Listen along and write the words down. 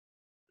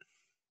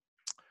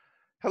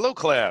Hello,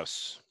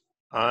 class.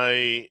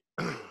 I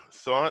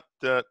thought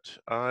that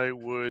I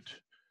would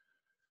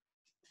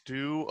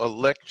do a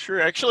lecture.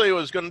 Actually, I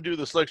was going to do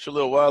this lecture a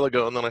little while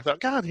ago, and then I thought,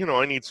 God,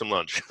 I need some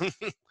lunch.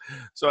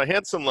 So I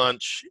had some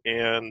lunch,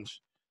 and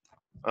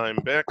I'm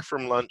back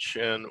from lunch,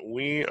 and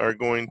we are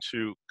going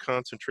to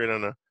concentrate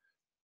on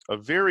a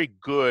very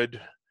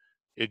good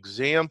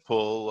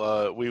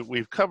example.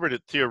 We've covered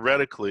it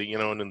theoretically,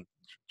 and in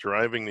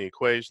deriving the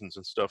equations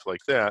and stuff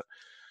like that.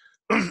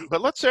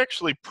 But let's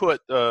actually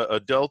put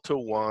a delta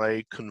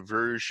y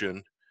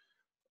conversion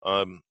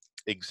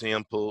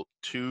example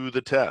to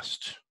the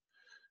test.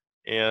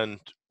 And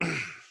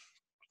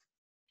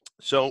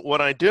so what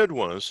I did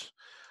was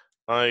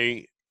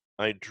I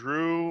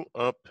drew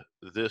up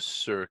this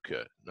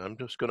circuit. I'm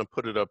just going to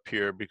put it up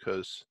here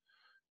because,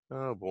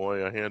 oh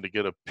boy, I had to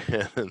get a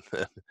pen. And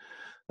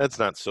that's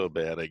not so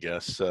bad, I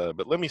guess.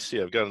 But let me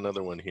see. I've got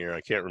another one here.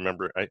 I can't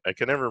remember. I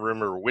can never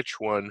remember which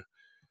one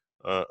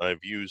I've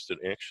used that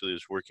actually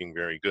is working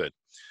very good.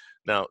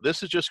 Now,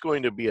 this is just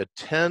going to be a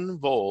 10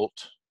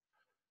 volt.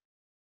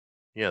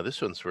 Yeah,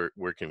 this one's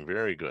working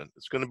very good.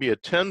 It's going to be a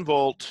 10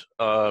 volt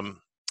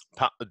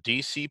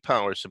DC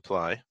power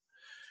supply.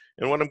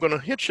 And what I'm going to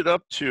hitch it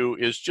up to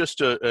is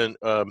just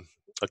a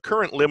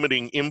current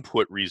limiting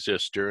input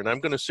resistor. And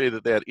I'm going to say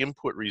that that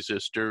input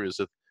resistor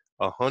is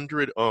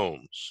 100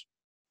 ohms,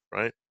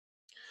 right?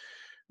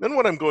 Then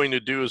what I'm going to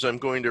do is I'm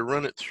going to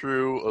run it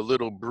through a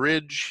little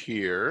bridge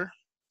here.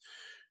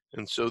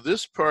 And so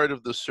this part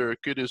of the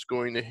circuit is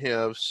going to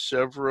have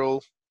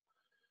several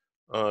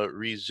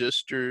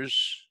resistors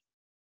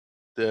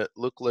that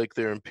look like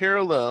they're in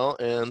parallel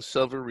and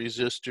several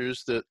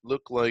resistors that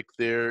look like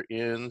they're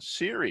in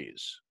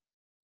series,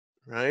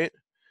 right?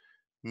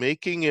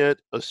 Making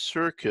it a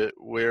circuit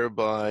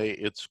whereby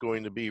it's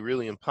going to be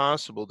really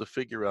impossible to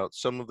figure out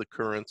some of the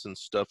currents and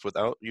stuff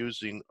without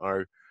using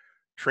our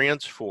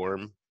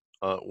transform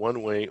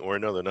one way or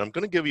another. And I'm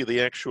going to give you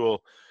the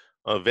actual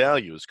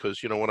values because,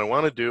 what I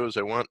want to do is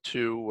I want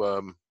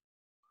to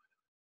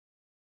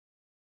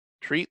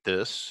treat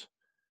this.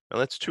 Now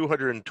that's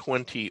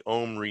 220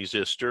 ohm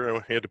resistor.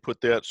 I had to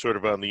put that sort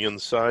of on the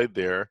inside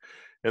there.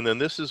 And then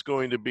this is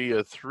going to be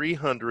a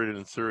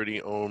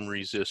 330 ohm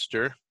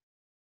resistor.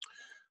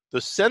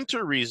 The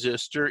center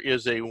resistor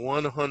is a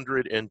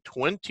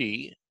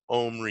 120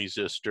 ohm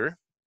resistor.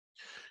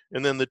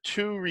 And then the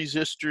two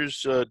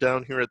resistors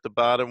down here at the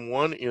bottom,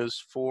 one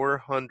is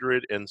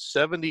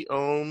 470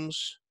 ohms,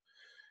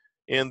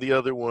 and the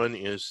other one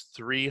is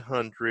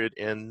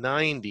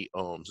 390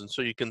 ohms. And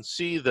so you can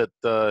see that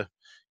I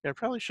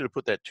probably should have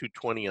put that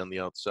 220 on the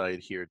outside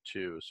here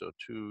too. So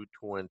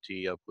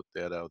 220, I'll put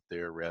that out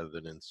there rather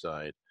than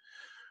inside.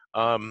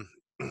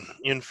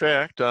 In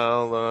fact,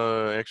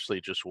 I'll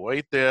actually just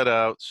white that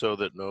out so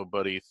that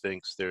nobody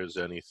thinks there's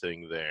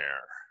anything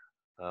there.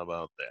 How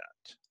about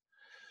that?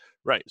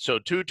 Right, so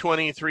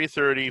 220,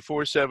 330,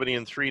 470,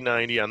 and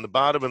 390 on the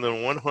bottom, and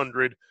then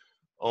 100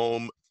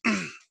 ohm.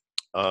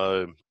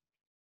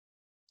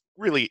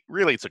 Really,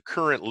 it's a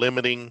current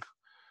limiting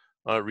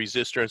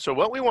resistor. And so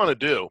what we want to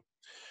do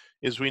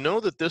is we know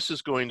that this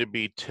is going to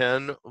be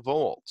 10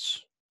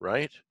 volts,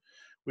 right?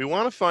 We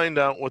want to find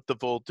out what the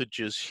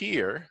voltage is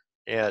here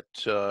at,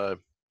 what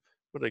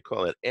do I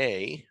call it,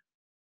 A.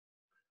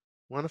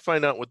 We want to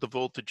find out what the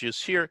voltage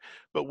is here,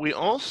 but we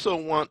also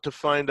want to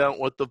find out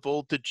what the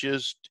voltage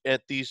is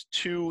at these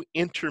two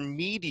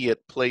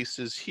intermediate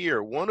places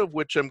here, one of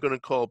which I'm going to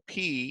call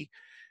P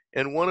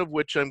and one of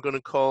which I'm going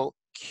to call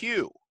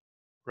Q,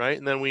 right?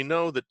 And then we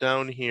know that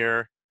down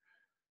here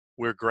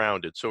we're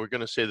grounded. So we're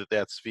going to say that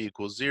that's V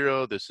equals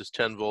 0. This is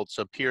 10 volts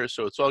up here.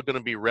 So it's all going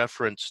to be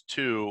referenced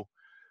to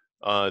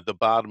the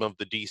bottom of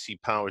the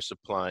DC power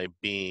supply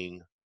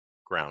being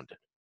grounded.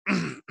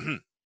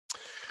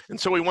 And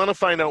so we want to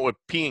find out what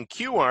P and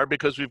Q are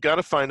because we've got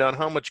to find out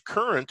how much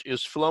current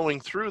is flowing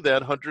through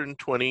that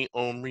 120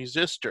 ohm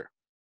resistor,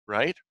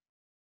 right?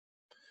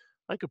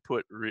 I could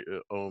put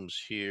ohms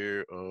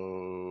here,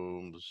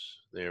 ohms,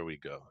 there we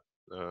go.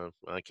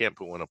 I can't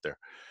put one up there.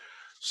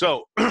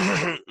 So,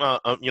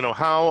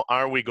 how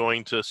are we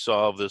going to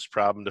solve this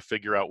problem to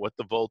figure out what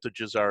the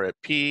voltages are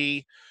at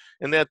P?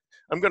 And that,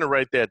 I'm going to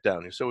write that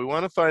down here. So we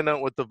want to find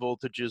out what the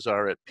voltages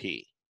are at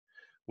P.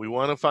 We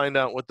want to find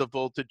out what the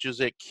voltage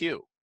is at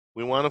Q.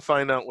 We want to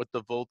find out what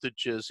the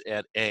voltage is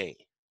at A.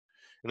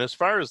 And as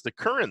far as the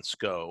currents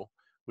go,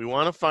 we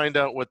want to find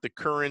out what the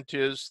current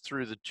is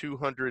through the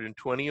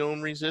 220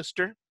 ohm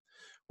resistor.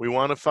 We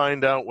want to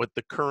find out what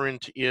the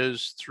current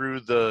is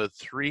through the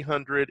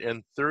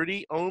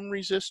 330 ohm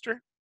resistor.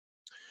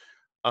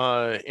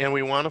 And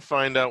we want to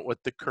find out what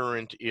the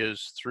current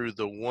is through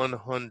the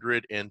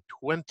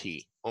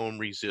 120 ohm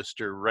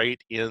resistor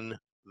right in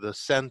the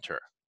center.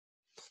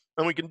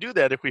 And we can do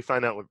that if we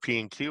find out what P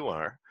and Q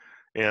are.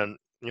 And,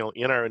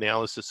 in our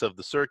analysis of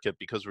the circuit,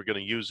 because we're going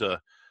to use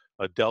a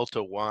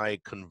delta Y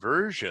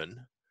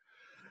conversion,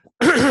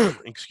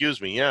 excuse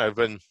me, yeah, I've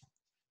done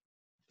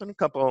a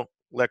couple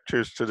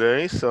lectures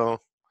today, so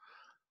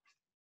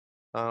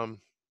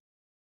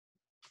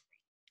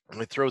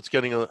My throat's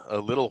getting a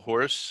little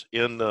hoarse.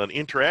 In an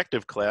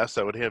interactive class,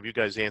 I would have you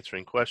guys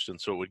answering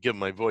questions, so it would give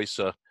my voice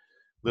a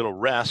little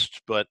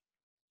rest, but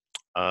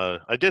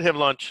I did have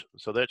lunch,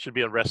 so that should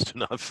be a rest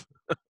enough.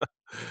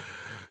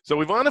 So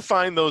we want to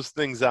find those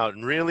things out,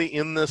 and really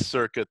in this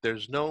circuit,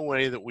 there's no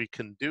way that we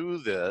can do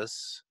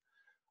this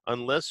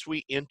unless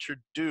we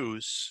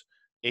introduce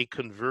a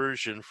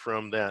conversion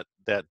from that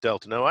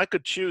delta. Now I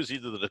could choose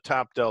either the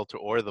top delta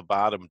or the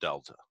bottom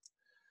delta.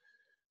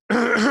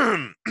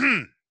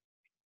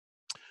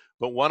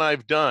 But what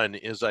I've done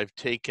is I've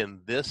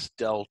taken this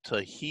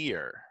delta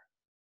here,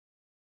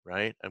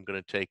 right? I'm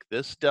going to take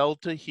this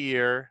delta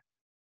here,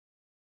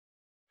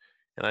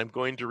 and I'm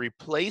going to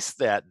replace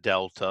that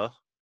delta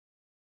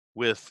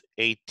with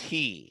a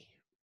t.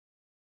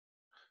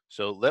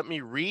 So let me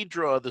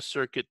redraw the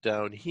circuit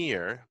down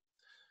here.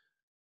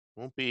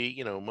 Won't be,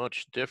 you know,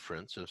 much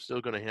difference. I'm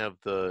still going to have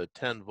the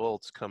 10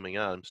 volts coming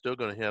on. I'm still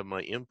going to have my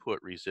input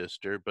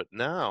resistor, but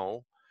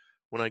now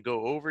when I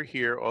go over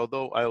here,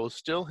 although I will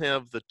still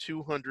have the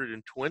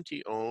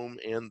 220 ohm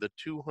and the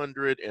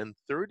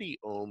 230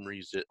 ohm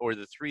resistor, or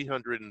the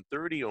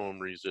 330 ohm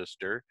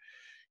resistor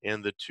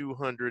and the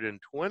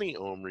 220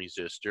 ohm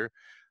resistor,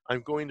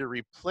 I'm going to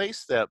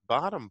replace that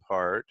bottom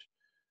part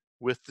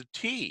with the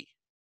T,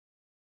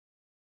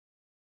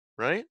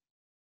 right?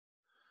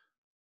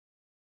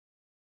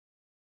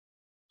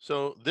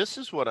 So this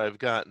is what I've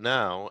got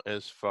now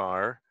as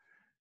far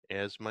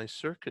as my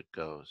circuit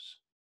goes.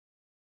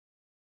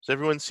 Does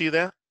everyone see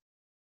that?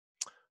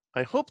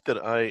 I hope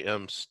that I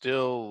am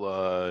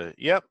still,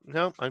 yep,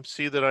 no, I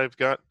see that I've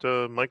got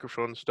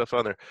microphone stuff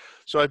on there.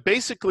 So I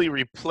basically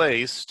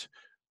replaced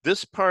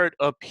this part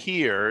up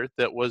here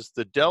that was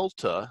the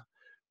delta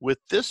with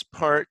this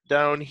part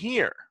down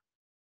here,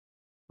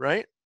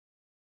 right?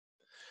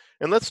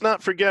 And let's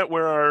not forget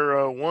where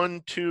our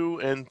 1,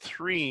 2, and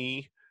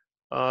 3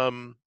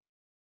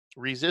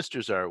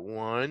 resistors are.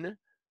 1,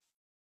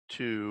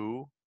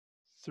 2,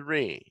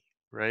 3,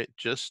 right?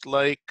 Just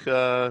like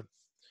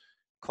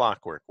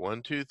clockwork.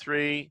 1, 2,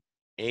 3,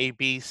 A,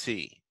 B,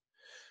 C.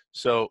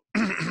 So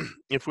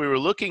if we were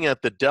looking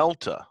at the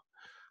delta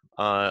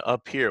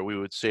up here, we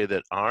would say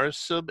that R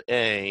sub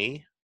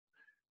A,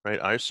 right?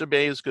 R sub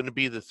A is going to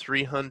be the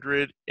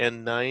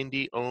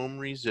 390 ohm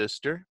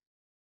resistor.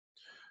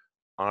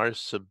 R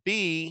sub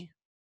B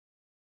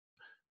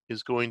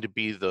is going to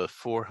be the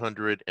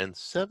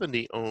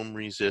 470 ohm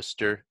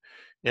resistor.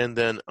 And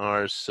then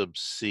R sub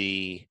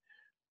C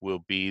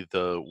will be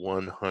the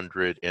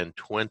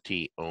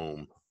 120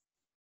 ohm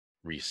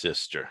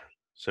resistor.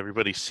 Does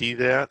everybody see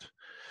that?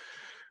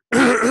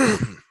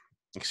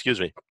 Excuse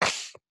me.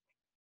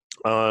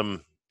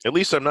 At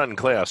least I'm not in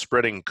class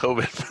spreading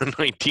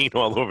COVID-19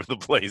 all over the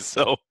place.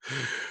 So,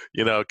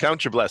 you know,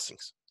 count your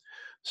blessings.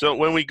 So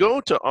when we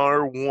go to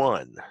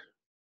R1,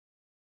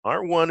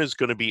 R1 is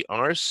going to be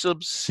R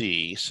sub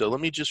C. So let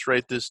me just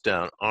write this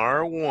down.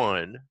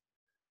 R1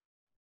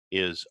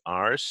 is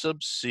R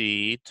sub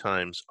C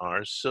times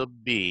R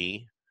sub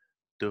B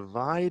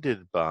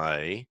divided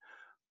by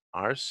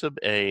R sub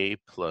A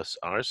plus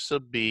R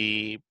sub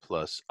B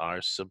plus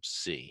R sub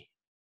C,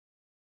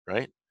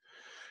 right?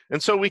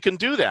 And so we can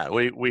do that.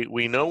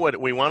 We know what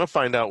we want to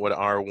find out what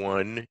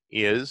R1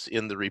 is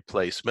in the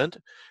replacement.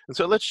 And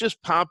so let's just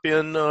pop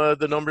in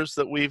the numbers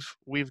that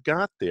we've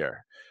got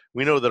there.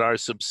 We know that R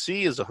sub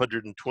C is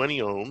 120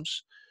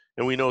 ohms,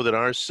 and we know that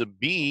R sub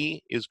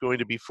B is going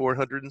to be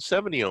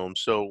 470 ohms.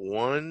 So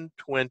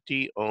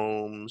 120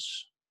 ohms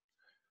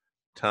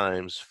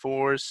times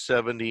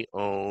 470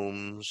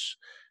 ohms.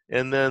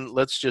 And then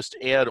let's just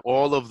add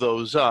all of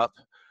those up.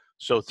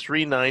 So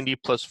 390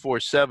 plus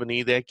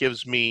 470, that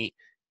gives me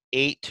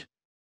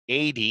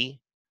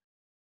 880.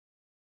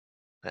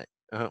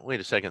 Wait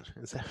a second.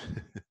 Is that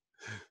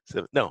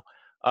no.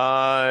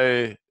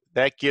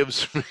 That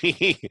gives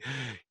me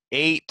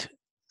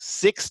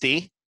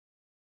 860.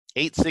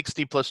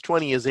 860 plus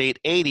 20 is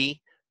 880.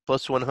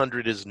 Plus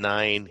 100 is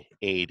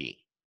 980.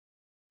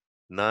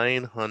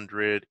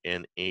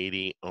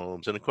 980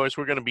 ohms. And of course,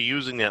 we're going to be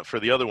using that for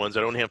the other ones.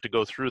 I don't have to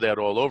go through that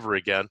all over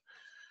again.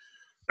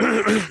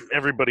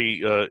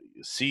 Everybody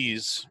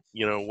sees,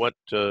 you know, what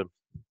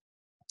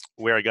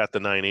where I got the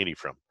 980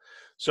 from.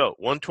 So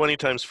 120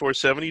 times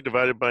 470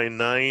 divided by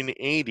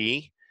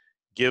 980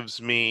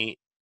 gives me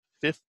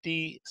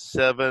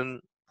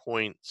 57.6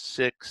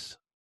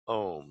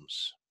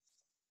 ohms.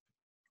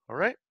 All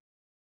right.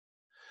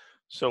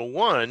 So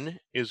 1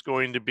 is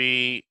going to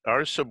be,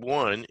 R sub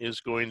 1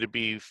 is going to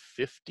be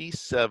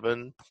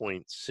 57.6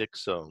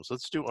 ohms.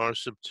 Let's do R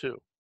sub 2.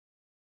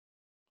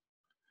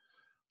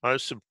 R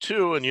sub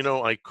 2, and you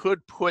know, I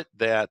could put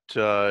that,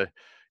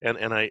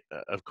 and I,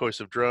 of course,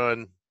 have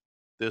drawn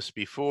this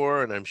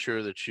before, and I'm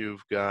sure that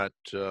you've got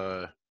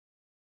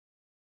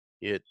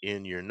it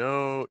in your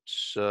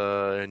notes,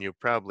 and you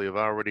probably have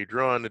already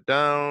drawn it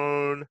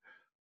down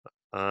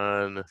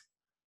on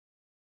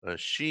a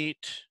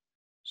sheet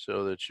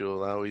so that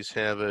you'll always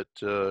have it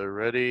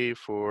ready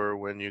for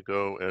when you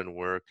go and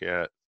work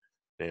at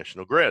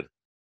National Grid.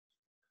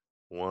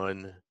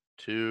 1,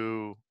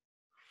 2,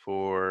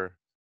 4,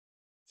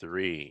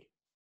 3,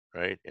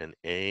 right? And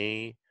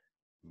A,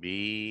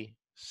 B,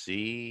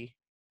 C,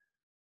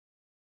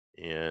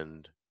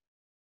 and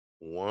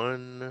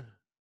 1,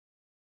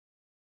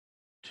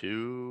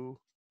 2,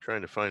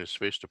 trying to find a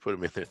space to put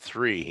them in there,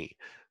 3.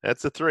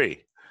 That's a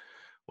 3.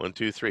 1,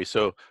 2, 3.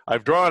 So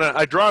I've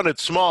drawn it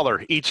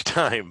smaller each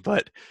time,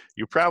 but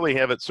you probably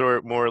have it sort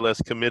of more or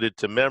less committed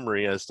to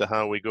memory as to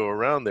how we go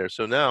around there.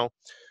 So now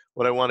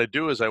what I want to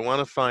do is I want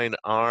to find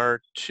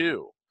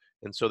R2.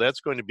 And so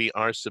that's going to be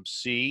R sub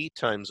C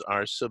times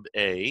R sub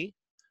A.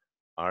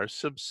 R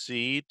sub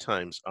C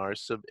times R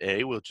sub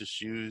A. We'll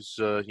just use,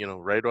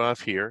 right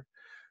off here,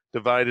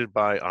 divided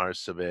by R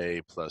sub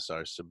A plus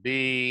R sub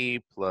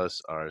B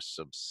plus R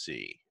sub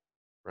C,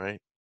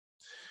 right?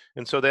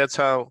 And so that's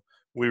how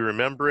we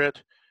remember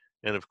it.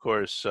 And of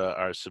course,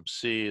 R sub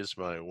C is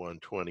my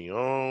 120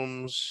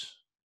 ohms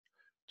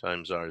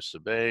times R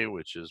sub A,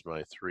 which is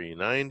my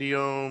 390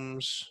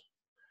 ohms,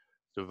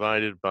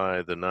 divided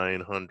by the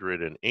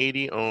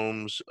 980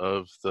 ohms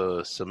of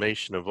the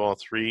summation of all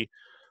three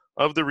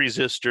of the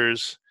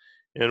resistors.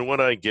 And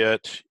what I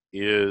get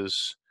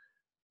is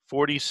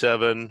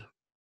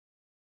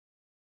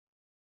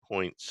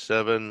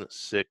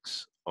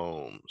 47.76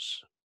 ohms,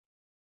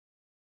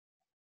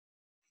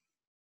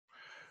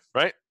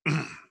 right?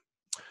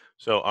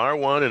 So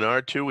R1 and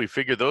R2, we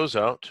figured those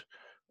out.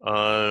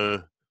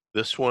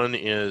 This one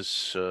is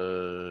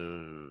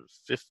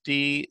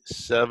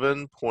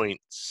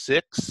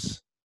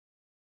 57.6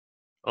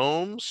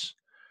 ohms.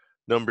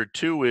 Number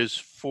 2 is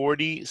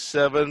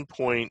 47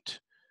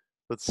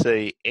 let's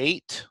say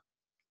 8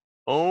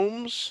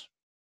 ohms,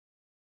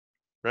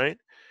 right?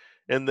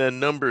 And then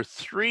number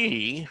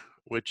 3,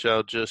 which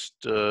I'll just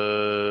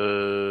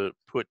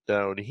put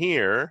down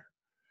here,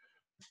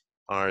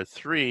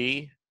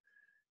 R3,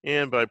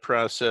 and by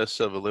process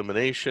of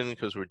elimination,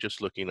 because we're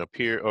just looking up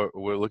here, or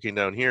we're looking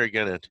down here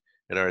again at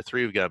R3,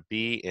 we've got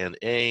B and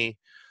A.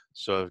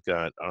 So I've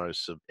got R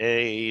sub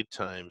A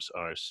times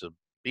R sub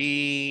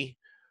B,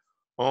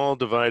 all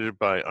divided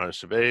by R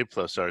sub A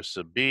plus R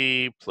sub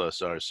B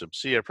plus R sub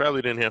C. I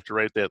probably didn't have to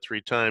write that 3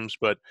 times,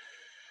 but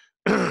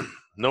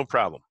no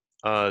problem.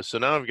 So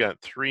now I've got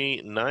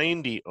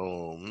 390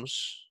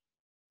 ohms,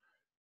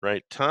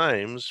 right,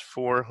 times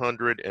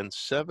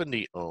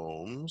 470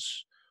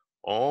 ohms,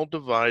 all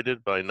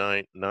divided by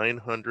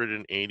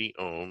 980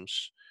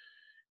 ohms.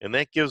 And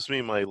that gives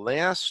me my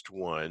last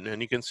one. And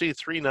you can see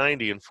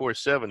 390 and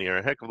 470 are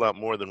a heck of a lot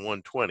more than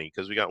 120,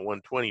 because we got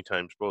 120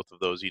 times both of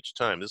those each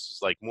time. This is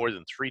like more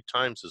than 3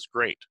 times as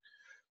great.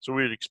 So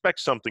we'd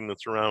expect something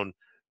that's around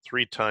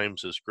 3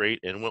 times as great.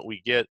 And what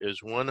we get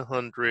is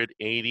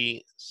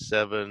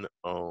 187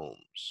 ohms,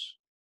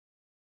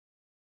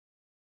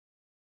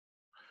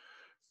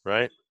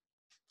 right?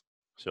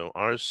 So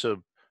R sub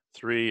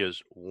 3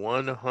 is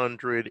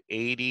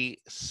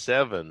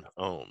 187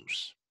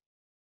 ohms.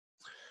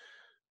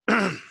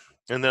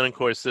 And then, of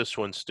course, this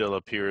one still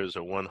up here is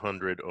a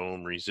 100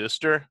 ohm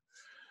resistor.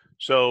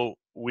 So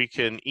we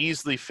can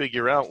easily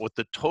figure out what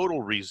the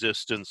total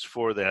resistance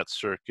for that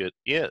circuit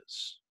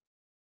is,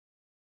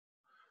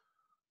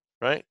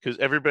 right? Because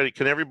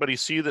can everybody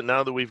see that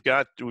now that we've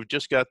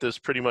just got this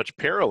pretty much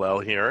parallel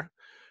here?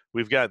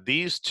 We've got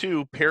these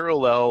two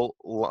parallel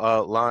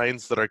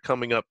lines that are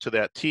coming up to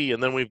that T,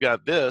 and then we've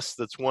got this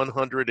that's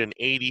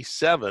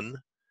 187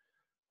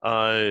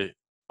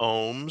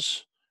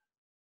 ohms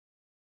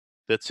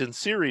that's in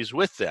series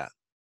with that.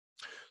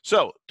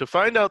 So to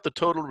find out the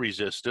total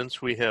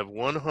resistance, we have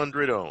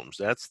 100 ohms.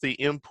 That's the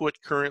input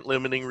current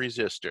limiting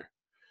resistor.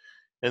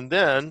 And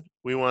then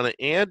we want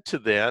to add to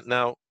that.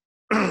 Now,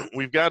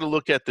 we've got to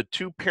look at the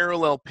 2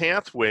 parallel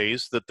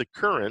pathways that the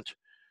current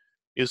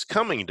is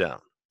coming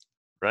down,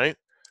 right?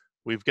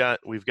 We've got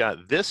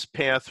this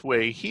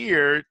pathway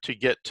here to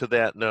get to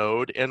that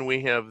node, and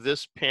we have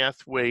this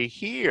pathway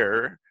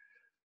here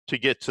to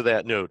get to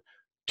that node.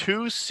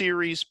 2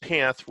 series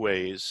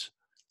pathways,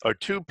 or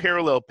 2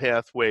 parallel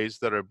pathways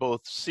that are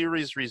both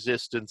series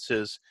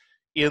resistances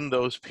in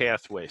those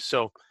pathways.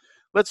 So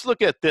let's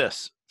look at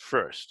this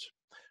first.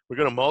 We're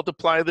going to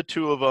multiply the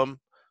 2 of them.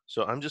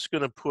 So I'm just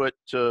going to put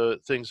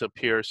things up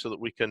here so that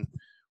we can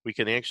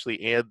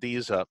actually add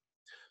these up.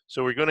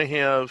 So we're going to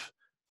have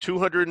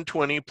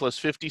 220 plus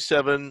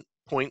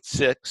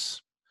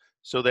 57.6.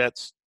 So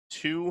that's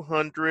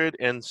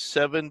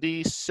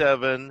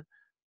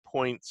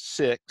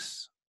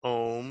 277.6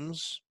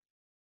 ohms,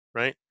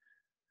 right?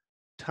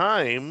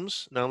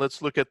 Times, now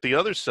let's look at the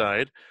other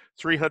side,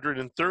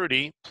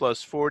 330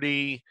 plus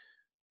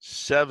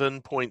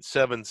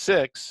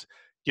 47.76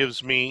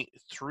 gives me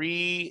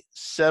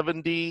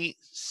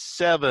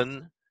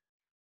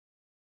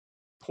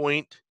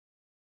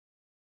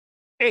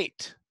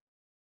 377.8.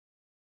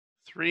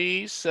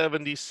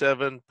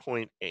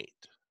 377.8.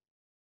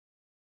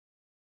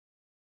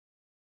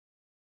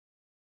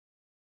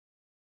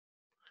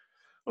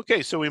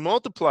 Okay, so we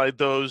multiplied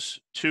those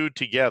 2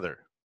 together,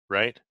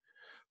 right?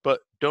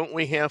 But don't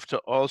we have to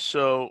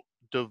also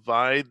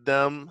divide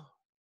them,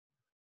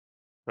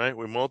 right?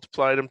 We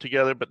multiplied them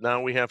together, but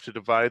now we have to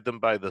divide them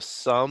by the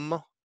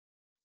sum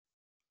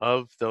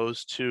of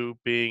those two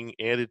being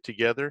added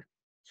together.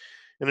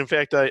 And in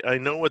fact, I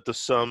know what the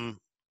sum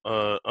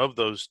of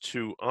those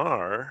two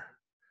are.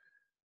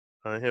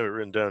 I have it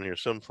written down here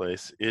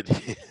someplace. It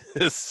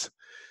is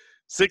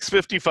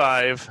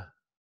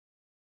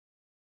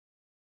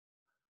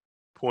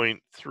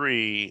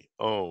 655.3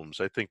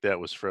 ohms. I think that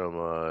was from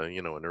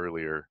an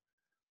earlier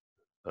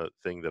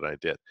thing that I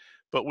did.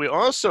 But we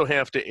also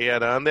have to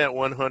add on that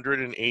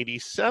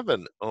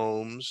 187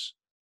 ohms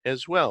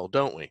as well,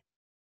 don't we?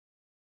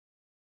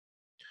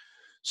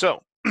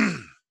 So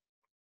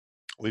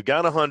we've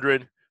got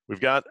 100, we've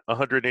got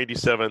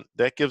 187.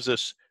 That gives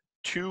us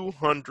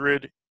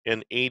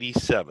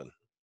 287.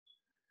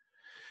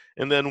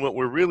 And then what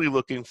we're really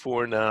looking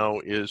for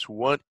now is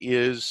what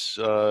is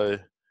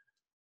the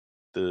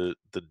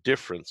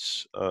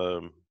difference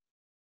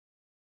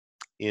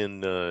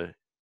in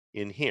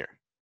here.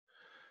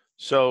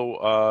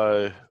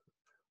 So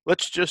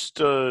let's just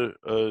do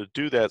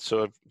that.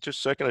 So just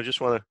a second, I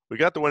just want to, we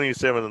got the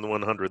 187 and the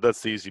 100.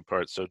 That's the easy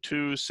part. So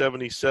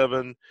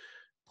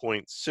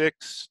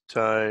 277.6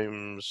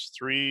 times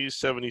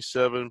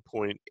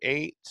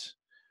 377.8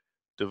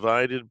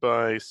 divided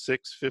by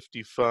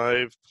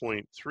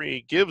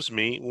 655.3 gives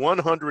me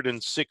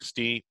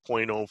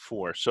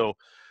 160.04. So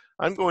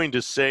I'm going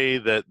to say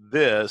that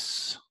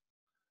this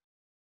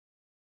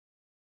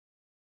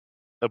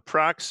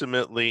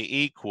approximately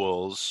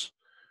equals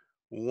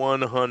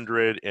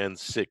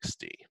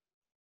 160.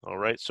 All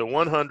right, so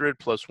 100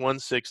 plus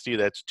 160,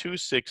 that's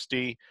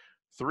 260,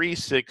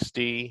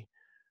 360,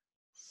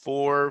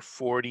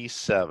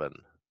 447.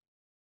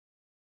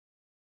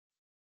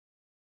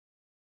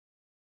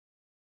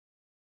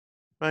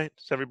 Right,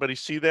 does everybody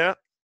see that?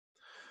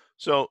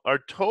 So our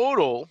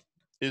total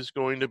is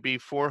going to be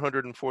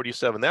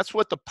 447. That's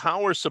what the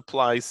power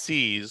supply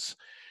sees,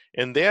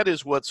 and that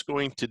is what's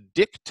going to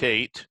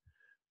dictate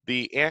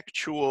the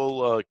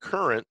actual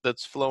current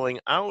that's flowing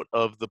out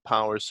of the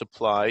power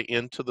supply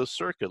into the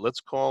circuit. Let's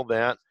call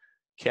that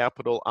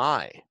capital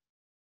I,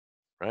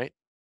 right?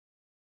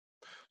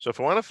 So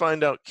if I want to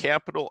find out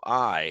capital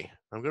I,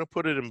 I'm going to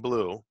put it in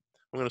blue. I'm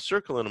going to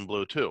circle it in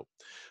blue too.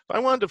 If I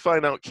wanted to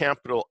find out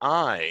capital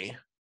I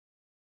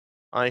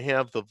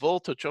have the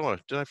voltage. Oh,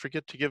 did I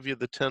forget to give you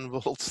the 10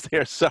 volts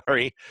there?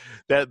 Sorry.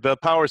 That the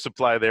power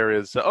supply there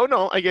is, oh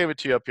no, I gave it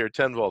to you up here,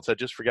 10 volts. I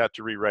just forgot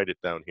to rewrite it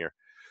down here.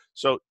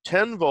 So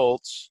 10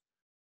 volts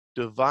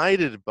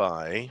divided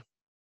by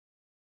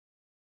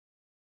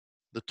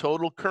the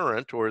total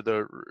current or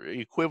the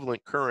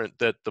equivalent current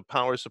that the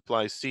power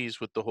supply sees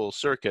with the whole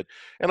circuit.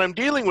 And I'm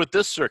dealing with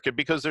this circuit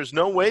because there's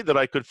no way that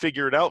I could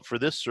figure it out for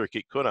this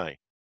circuit, could I?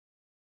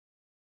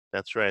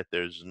 That's right,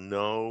 there's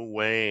no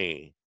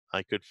way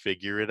I could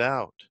figure it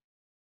out.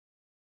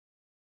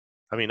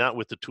 I mean, not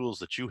with the tools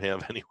that you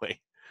have anyway.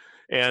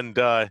 And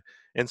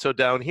so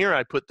down here,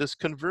 I put this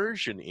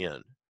conversion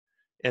in.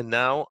 And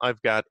now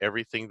I've got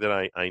everything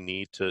that I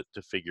need to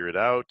figure it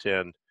out.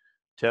 And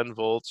 10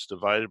 volts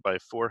divided by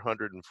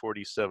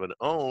 447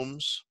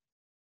 ohms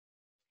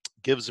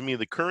gives me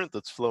the current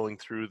that's flowing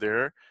through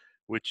there,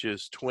 which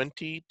is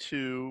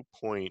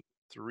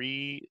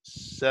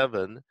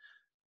 22.37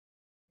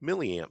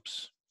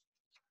 milliamps,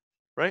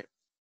 right?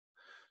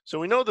 So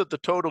we know that the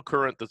total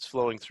current that's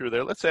flowing through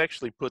there, let's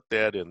actually put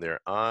that in there,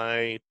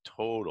 I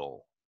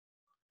total,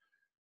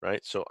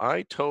 right? So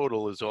I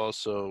total is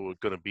also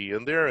going to be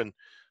in there, and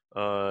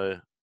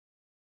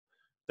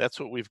that's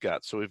what we've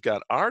got. So we've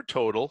got our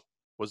total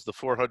was the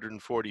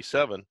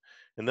 447,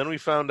 and then we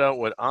found out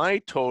what I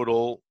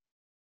total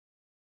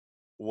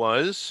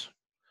was.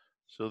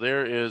 So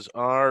there is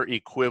our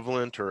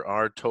equivalent or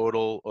our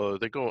total.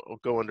 They go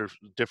under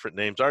different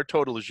names. Our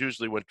total is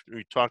usually when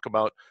we talk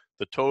about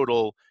the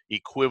total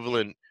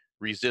equivalent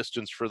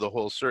resistance for the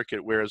whole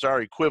circuit, whereas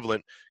our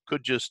equivalent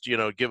could just,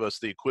 give us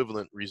the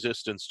equivalent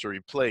resistance to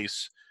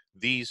replace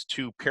these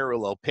two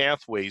parallel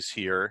pathways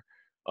here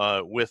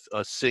with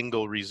a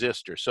single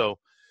resistor. So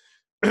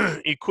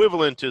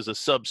equivalent is a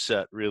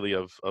subset really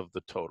of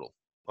the total.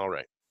 All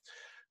right.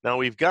 Now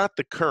we've got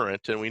the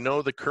current, and we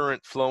know the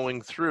current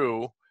flowing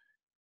through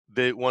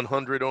the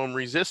 100 ohm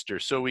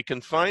resistor. So we can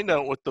find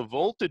out what the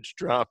voltage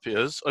drop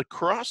is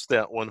across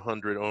that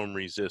 100 ohm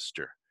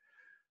resistor.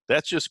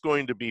 That's just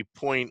going to be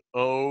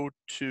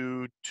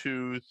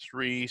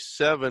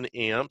 0.02237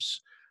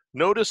 amps.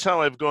 Notice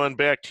how I've gone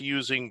back to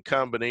using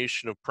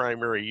combination of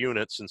primary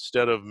units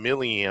instead of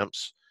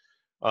milliamps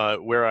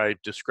where I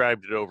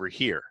described it over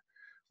here.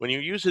 When you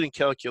use it in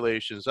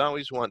calculations, I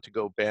always want to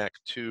go back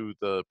to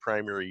the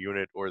primary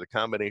unit or the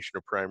combination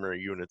of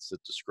primary units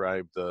that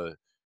describe the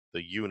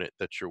unit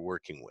that you're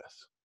working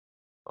with.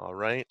 All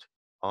right,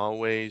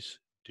 always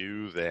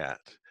do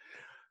that.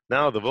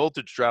 Now the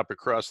voltage drop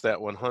across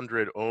that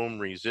 100 ohm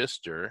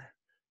resistor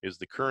is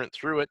the current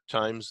through it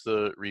times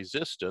the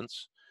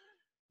resistance.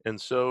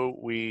 And so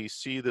we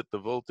see that the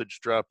voltage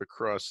drop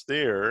across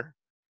there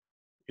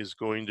is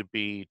going to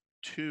be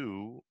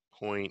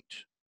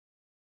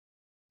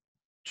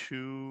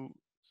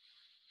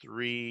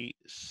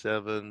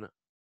 2.237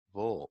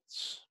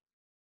 volts,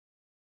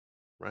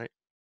 right?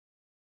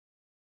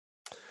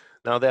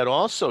 Now that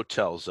also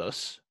tells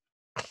us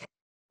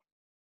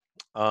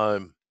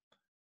um,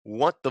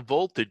 what the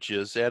voltage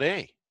is at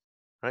A,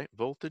 right?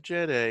 Voltage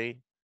at A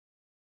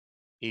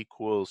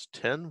equals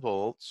 10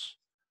 volts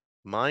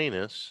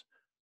minus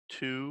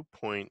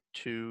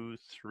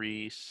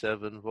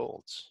 2.237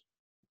 volts.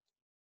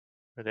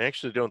 I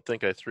actually don't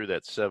think I threw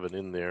that 7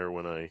 in there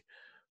when I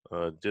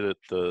did it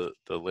the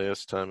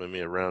last time. I may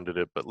have rounded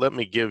it, but let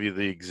me give you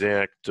the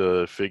exact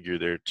figure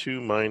there.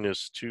 2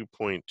 minus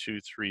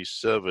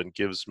 2.237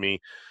 gives me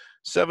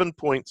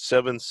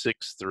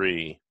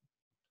 7.763.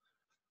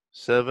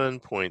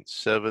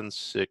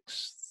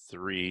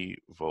 7.763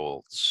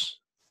 volts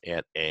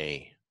at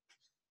A,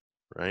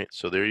 right?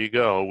 So there you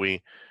go.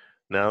 We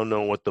now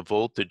know what the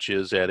voltage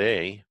is at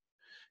A,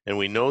 and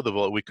we know the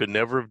volt. We could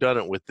never have done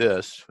it with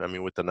this. I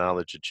mean, with the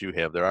knowledge that you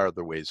have, there are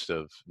other ways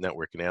of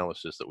network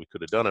analysis that we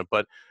could have done it,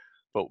 but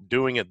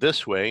doing it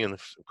this way, and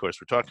of course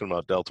we're talking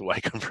about delta Y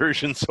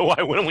conversion, so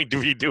why wouldn't we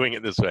be doing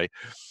it this way?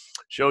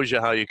 Shows you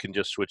how you can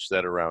just switch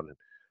that around. And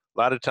a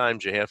lot of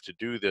times you have to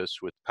do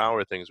this with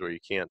power things where you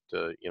can't,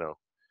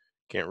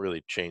 can't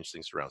really change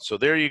things around. So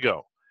there you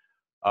go.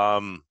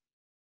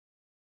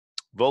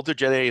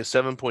 Voltage at A is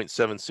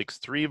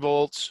 7.763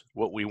 volts.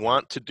 What we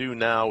want to do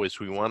now is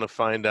we want to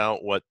find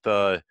out what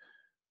the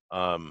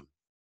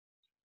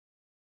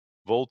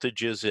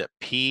voltage is at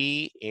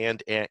P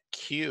and at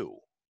Q,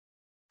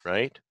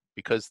 right?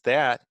 Because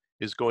that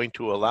is going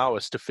to allow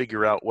us to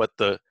figure out what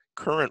the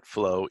current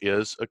flow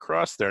is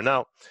across there.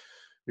 Now,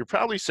 you're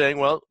probably saying,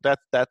 well, that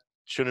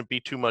shouldn't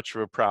be too much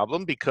of a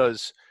problem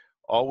because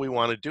all we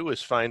want to do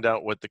is find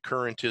out what the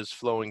current is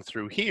flowing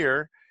through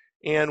here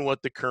and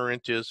what the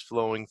current is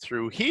flowing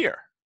through here,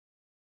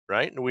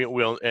 right? And we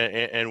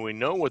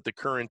know what the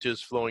current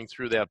is flowing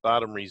through that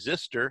bottom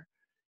resistor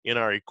in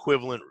our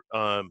equivalent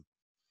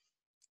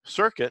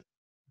circuit,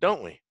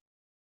 don't we?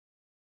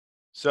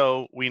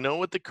 So we know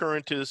what the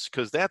current is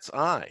because that's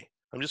I.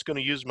 I'm just going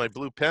to use my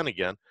blue pen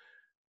again.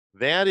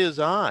 That is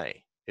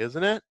I,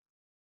 isn't it?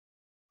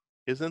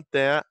 Isn't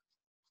that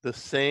the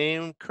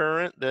same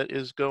current that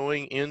is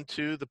going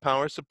into the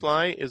power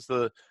supply is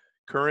the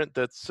current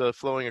that's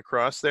flowing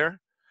across there?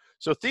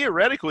 So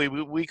theoretically,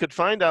 we could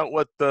find out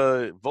what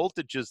the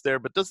voltage is there,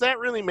 but does that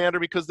really matter?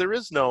 Because there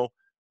is no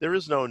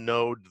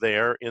node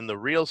there in the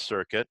real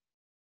circuit.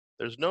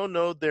 There's no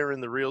node there in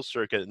the real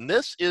circuit. And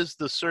this is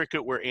the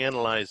circuit we're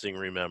analyzing,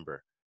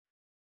 remember.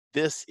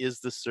 This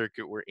is the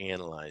circuit we're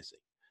analyzing.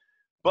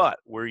 But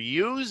we're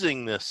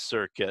using this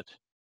circuit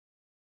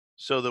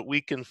so that we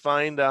can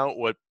find out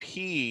what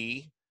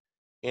P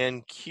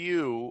and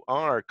Q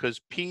are, because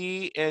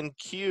P and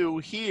Q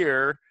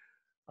here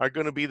are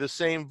going to be the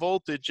same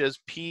voltage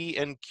as P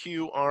and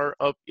Q are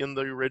up in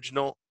the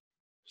original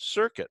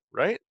circuit,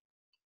 right?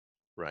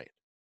 Right.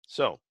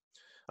 So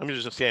I'm going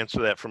to just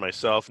answer that for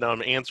myself. Now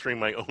I'm answering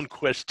my own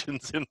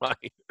questions in my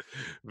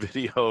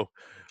video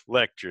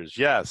lectures.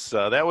 Yes,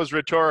 that was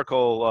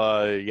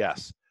rhetorical.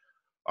 Yes.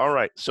 All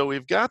right, so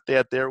we've got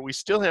that there. We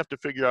still have to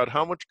figure out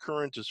how much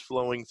current is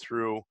flowing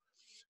through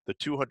the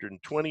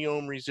 220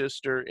 ohm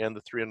resistor and the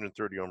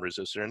 330 ohm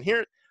resistor. And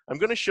here, I'm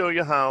going to show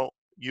you how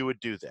you would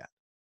do that,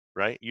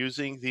 right?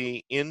 Using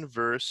the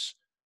inverse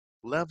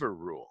lever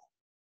rule.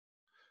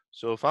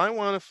 So if I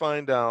want to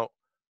find out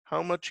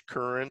how much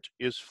current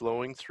is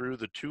flowing through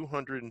the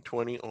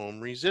 220 ohm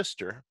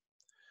resistor,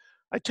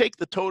 I take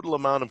the total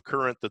amount of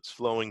current that's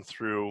flowing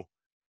through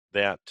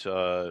that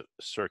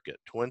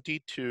circuit,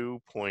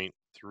 22.37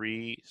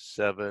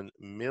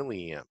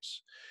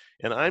 milliamps.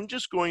 And I'm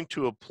just going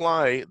to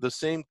apply the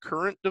same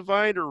current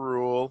divider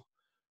rule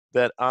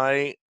that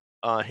I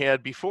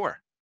had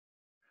before.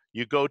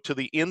 You go to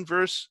the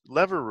inverse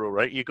lever rule,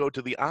 right? You go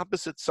to the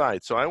opposite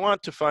side. So I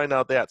want to find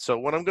out that. So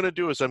what I'm going to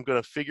do is I'm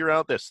going to figure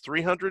out this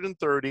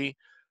 330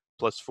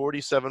 plus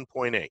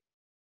 47.8.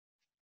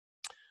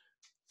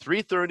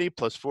 330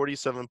 plus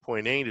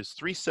 47.8 is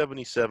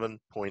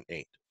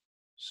 377.8.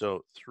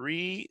 So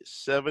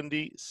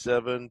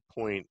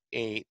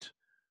 377.8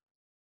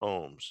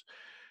 ohms.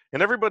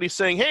 And everybody's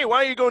saying, hey,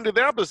 why are you going to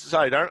the opposite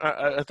side?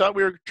 I thought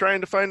we were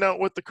trying to find out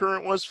what the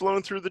current was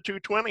flowing through the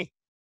 220.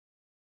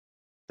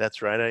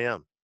 That's right, I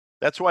am.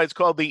 That's why it's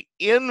called the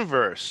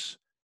inverse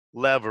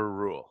lever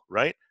rule,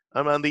 right?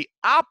 I'm on the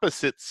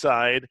opposite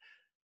side,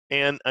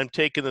 and I'm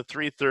taking the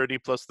 330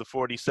 plus the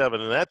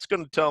 47, and that's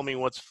going to tell me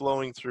what's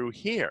flowing through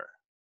here.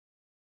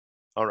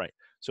 All right,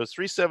 so it's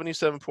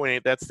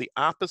 377.8. That's the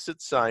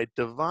opposite side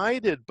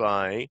divided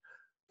by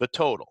the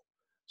total.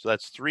 So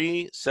that's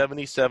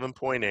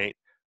 377.8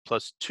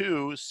 plus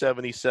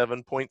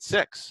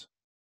 277.6,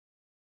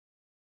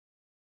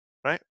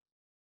 right?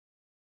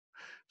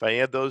 If I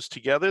add those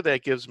together,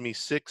 that gives me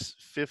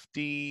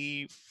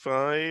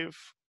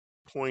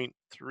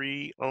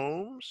 655.3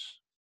 ohms.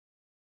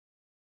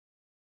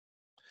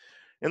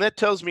 And that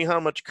tells me how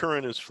much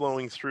current is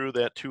flowing through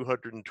that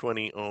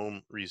 220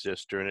 ohm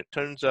resistor. And it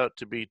turns out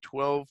to be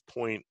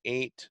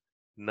 12.89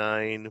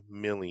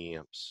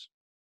 milliamps.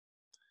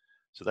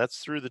 So that's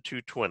through the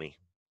 220.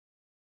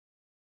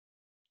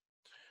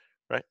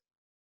 Right?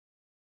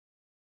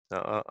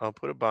 Now I'll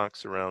put a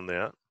box around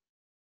that.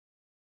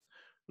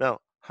 Now,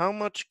 how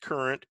much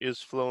current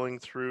is flowing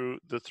through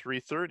the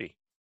 330?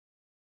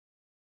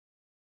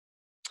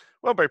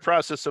 Well, by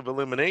process of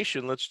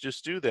elimination, let's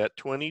just do that.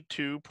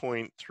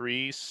 22.37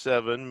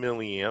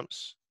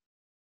 milliamps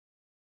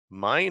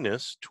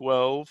minus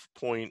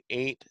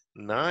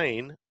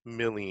 12.89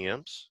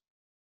 milliamps,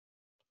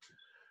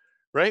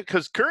 right?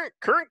 Because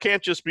current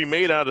can't just be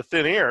made out of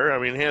thin air. I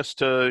mean, it has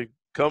to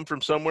come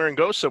from somewhere and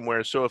go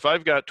somewhere. So if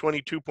I've got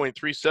 22.37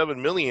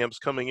 milliamps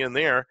coming in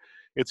there,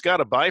 it's got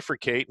to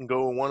bifurcate and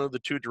go in one of the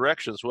two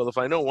directions. Well, if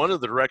I know one of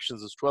the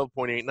directions is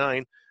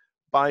 12.89,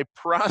 by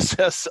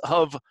process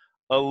of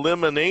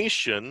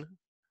elimination,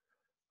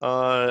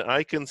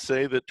 I can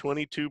say that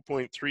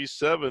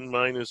 22.37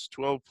 minus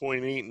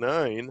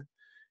 12.89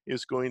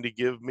 is going to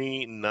give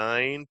me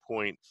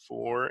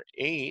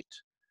 9.48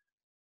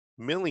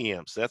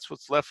 milliamps. That's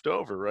what's left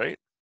over, right?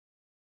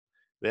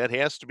 That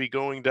has to be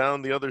going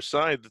down the other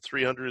side, the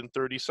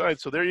 330 side.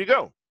 So there you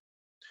go.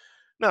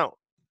 Now,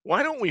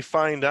 why don't we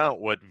find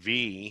out what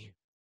V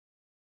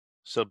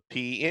sub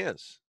P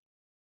is?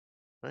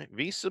 Right?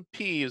 V sub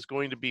P is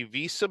going to be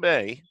V sub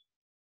A.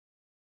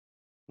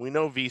 We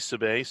know V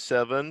sub A,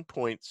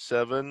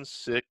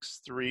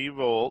 7.763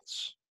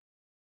 volts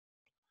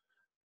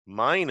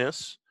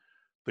minus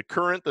the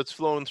current that's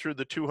flowing through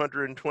the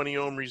 220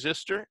 ohm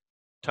resistor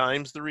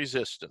times the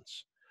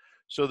resistance.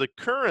 So the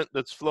current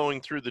that's flowing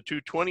through the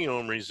 220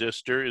 ohm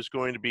resistor is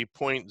going to be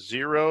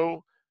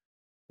 0.01289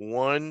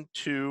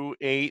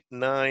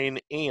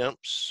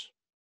 amps,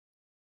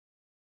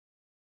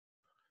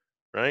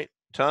 right,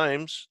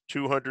 times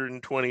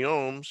 220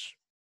 ohms.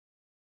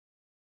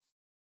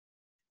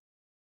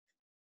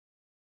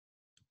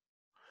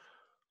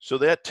 So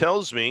that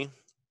tells me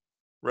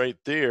right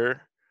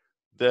there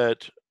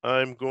that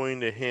I'm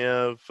going to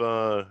have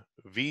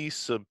V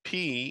sub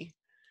P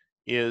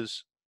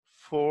is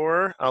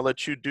 4, I'll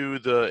let you do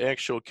the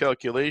actual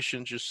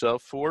calculations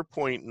yourself,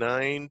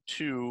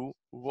 4.92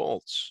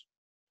 volts.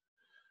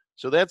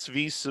 So that's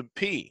V sub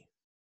P.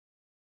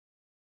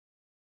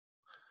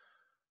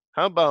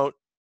 How about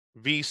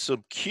V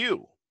sub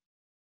Q?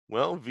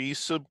 Well, V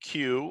sub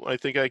Q, I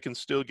think I can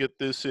still get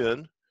this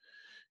in,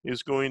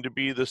 is going to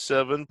be the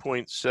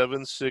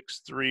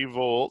 7.763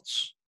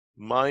 volts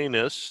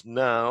minus,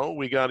 now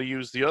we got to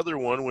use the other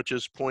one, which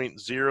is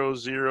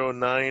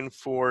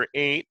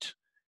 0.00948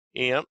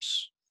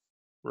 amps,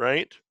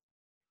 right?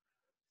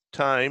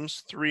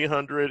 Times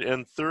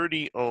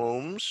 330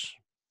 ohms.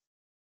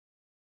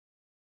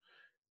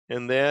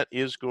 And that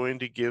is going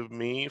to give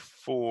me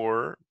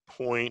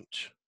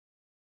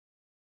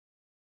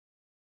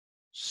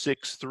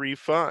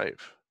 4.635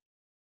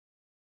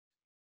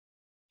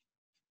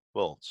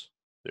 volts.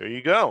 There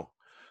you go.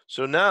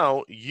 So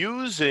now,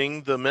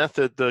 using the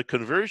method, the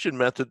conversion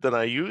method that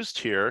I used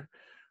here,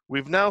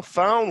 we've now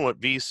found what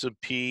V sub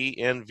P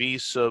and V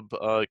sub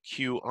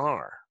Q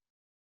are,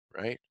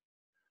 right?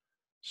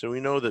 So we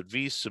know that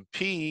V sub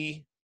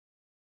P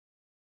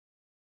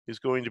is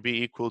going to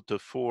be equal to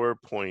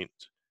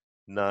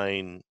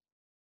 4.92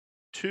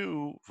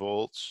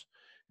 volts,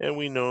 and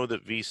we know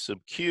that V sub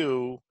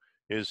Q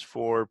is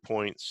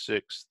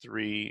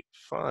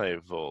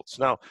 4.635 volts.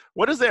 Now,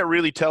 what does that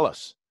really tell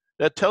us?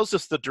 That tells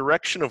us the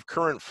direction of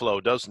current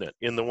flow, doesn't it,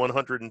 in the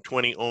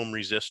 120 ohm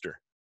resistor,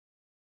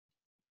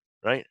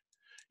 right?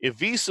 If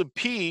V sub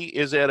P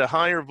is at a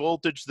higher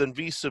voltage than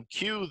V sub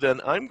Q, then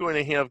I'm going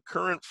to have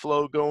current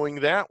flow going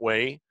that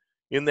way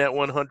in that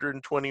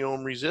 120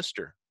 ohm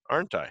resistor,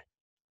 aren't I?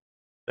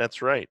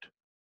 That's right.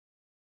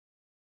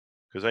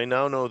 Because I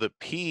now know that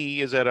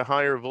P is at a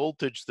higher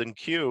voltage than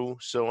Q,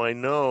 so I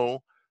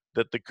know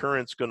that the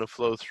current's going to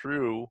flow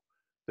through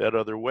that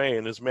other way.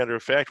 And as a matter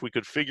of fact, we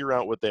could figure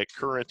out what that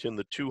current in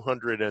the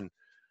 200 and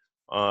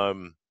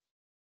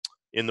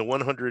in the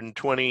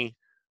 120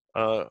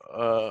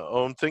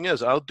 ohm thing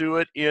is. I'll do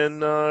it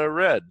in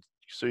red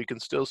so you can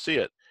still see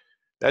it.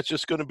 That's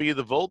just going to be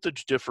the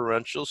voltage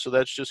differential, so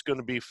that's just going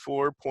to be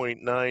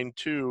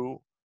 4.92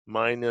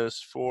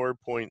 minus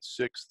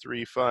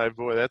 4.635.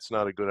 Boy, that's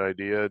not a good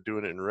idea,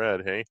 doing it in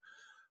red, hey?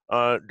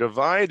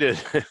 Divided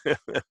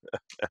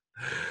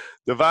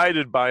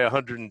divided by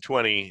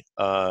 120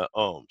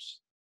 ohms.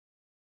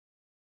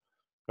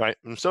 Right,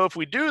 and so if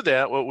we do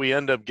that, what we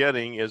end up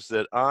getting is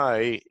that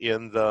I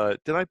in the,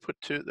 did I put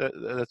two,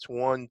 that's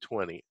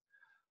 120.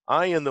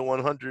 I in the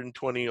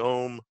 120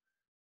 ohm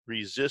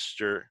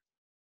resistor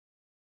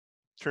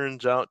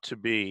turns out to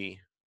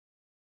be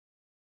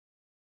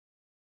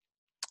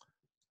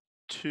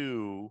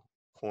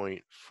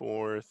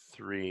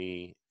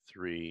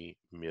 2.433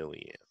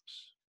 milliamps.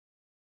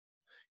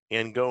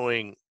 And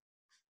going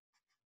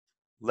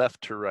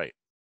left to right,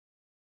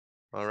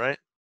 all right?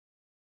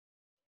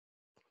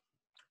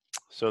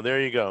 So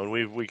there you go, and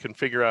we can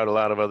figure out a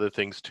lot of other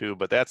things too,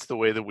 but that's the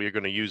way that we're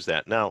going to use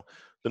that. Now,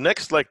 the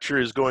next lecture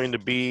is going to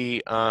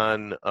be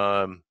on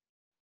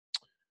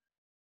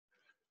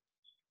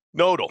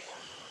nodal,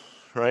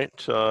 right?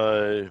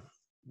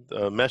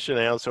 Mesh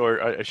analysis,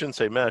 or I shouldn't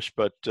say mesh,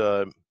 but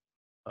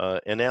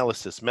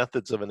analysis,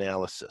 methods of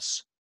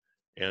analysis.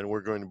 And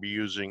we're going to be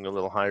using a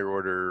little higher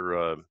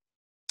order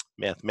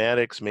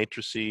mathematics,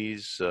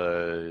 matrices,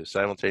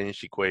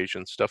 simultaneous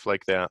equations, stuff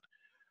like that,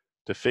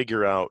 to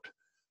figure out,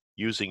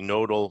 using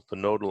the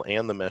nodal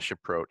and the mesh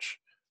approach,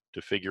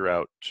 to figure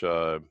out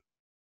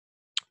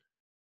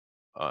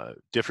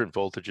different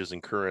voltages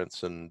and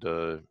currents and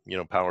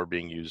power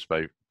being used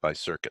by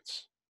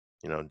circuits.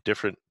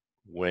 Different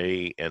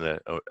way and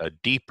a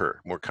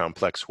deeper, more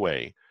complex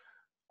way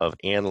of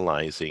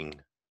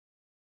analyzing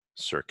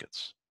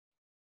circuits.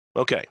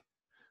 Okay,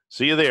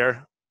 see you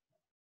there.